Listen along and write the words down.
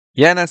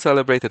Yena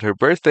celebrated her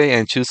birthday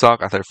and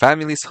Chuseok at her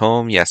family's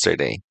home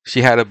yesterday.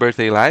 She had a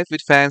birthday live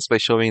with fans by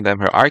showing them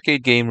her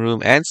arcade game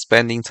room and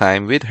spending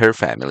time with her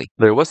family.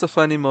 There was a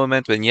funny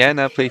moment when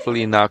Yena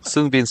playfully knocked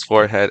Sungbin's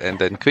forehead and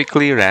then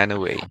quickly ran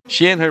away.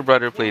 She and her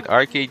brother played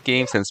arcade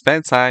games and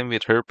spent time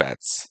with her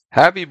pets.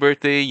 Happy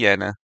birthday,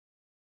 Yena!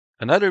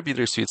 Another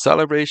bittersweet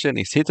celebration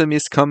is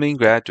Hitomi's coming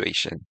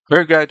graduation.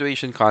 Her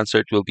graduation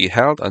concert will be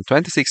held on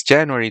 26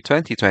 January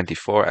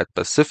 2024 at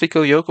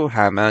Pacifico,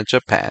 Yokohama,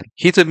 Japan.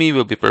 Hitomi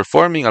will be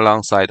performing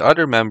alongside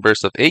other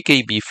members of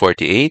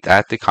AKB48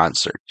 at the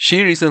concert.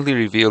 She recently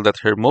revealed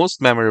that her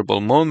most memorable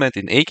moment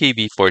in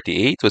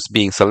AKB48 was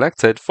being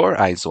selected for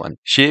IZONE.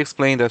 She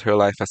explained that her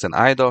life as an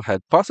idol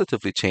had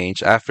positively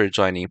changed after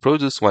joining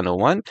Produce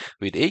 101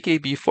 with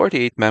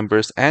AKB48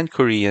 members and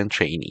Korean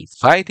trainees.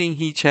 Fighting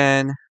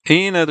Hee-chan!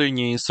 In other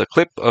news, a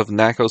clip of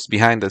Nako's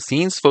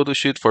behind-the-scenes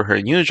photoshoot for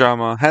her new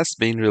drama has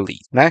been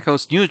released.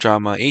 Nako's new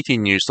drama,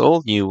 18 Years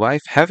Old, New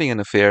Wife, Having an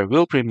Affair,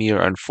 will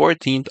premiere on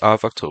 14th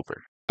of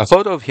October. A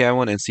photo of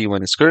Hyewon and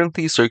Siwan is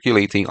currently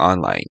circulating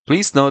online.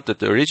 Please note that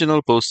the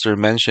original poster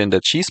mentioned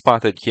that she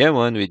spotted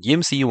Hyewon with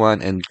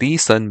Siwan and Lee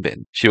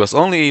Sunbin. She was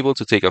only able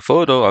to take a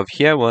photo of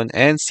Hyewon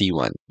and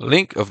Siwan.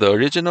 Link of the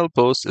original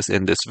post is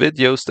in this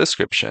video's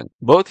description.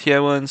 Both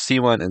Hyewon,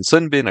 Siwan, and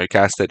Sunbin are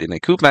casted in a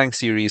Kupang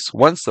series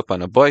Once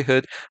Upon a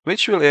Boyhood,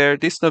 which will air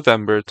this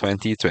November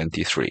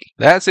 2023.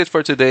 That's it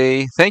for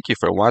today. Thank you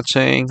for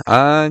watching.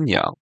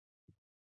 Annyeong.